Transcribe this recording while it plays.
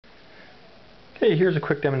Hey, here's a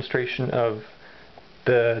quick demonstration of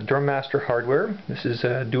the Drum Master hardware. This is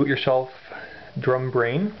a do-it-yourself drum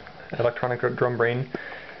brain, electronic drum brain,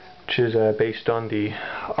 which is based on the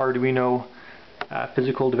Arduino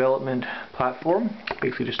physical development platform.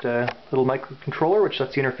 Basically just a little microcontroller which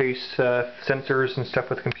lets you interface sensors and stuff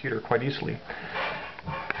with the computer quite easily.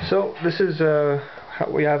 So this is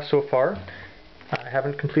what we have so far. I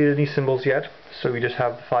haven't completed any cymbals yet, so we just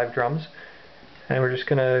have the 5 drums, and we're just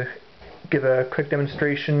going to give a quick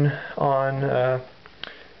demonstration on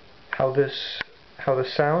how this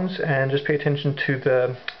sounds, and just pay attention to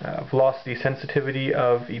the velocity sensitivity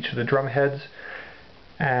of each of the drum heads,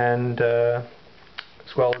 and as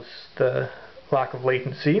well as the lack of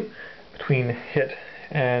latency between hit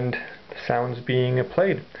and the sounds being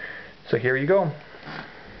played. So here you go.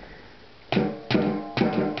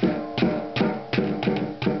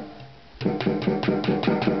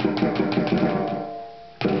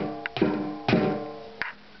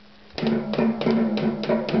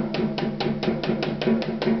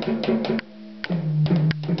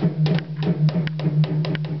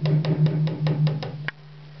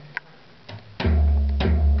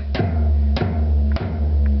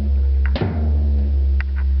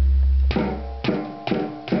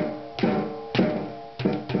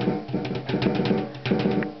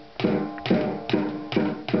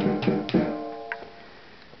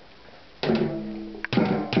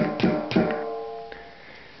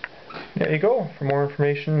 There you go. For more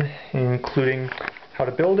information, including how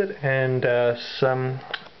to build it and some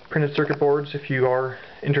printed circuit boards, if you are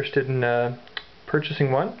interested in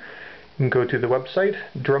purchasing one, you can go to the website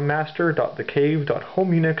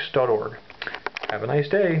drummaster.thecave.homeunix.org. Have a nice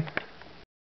day.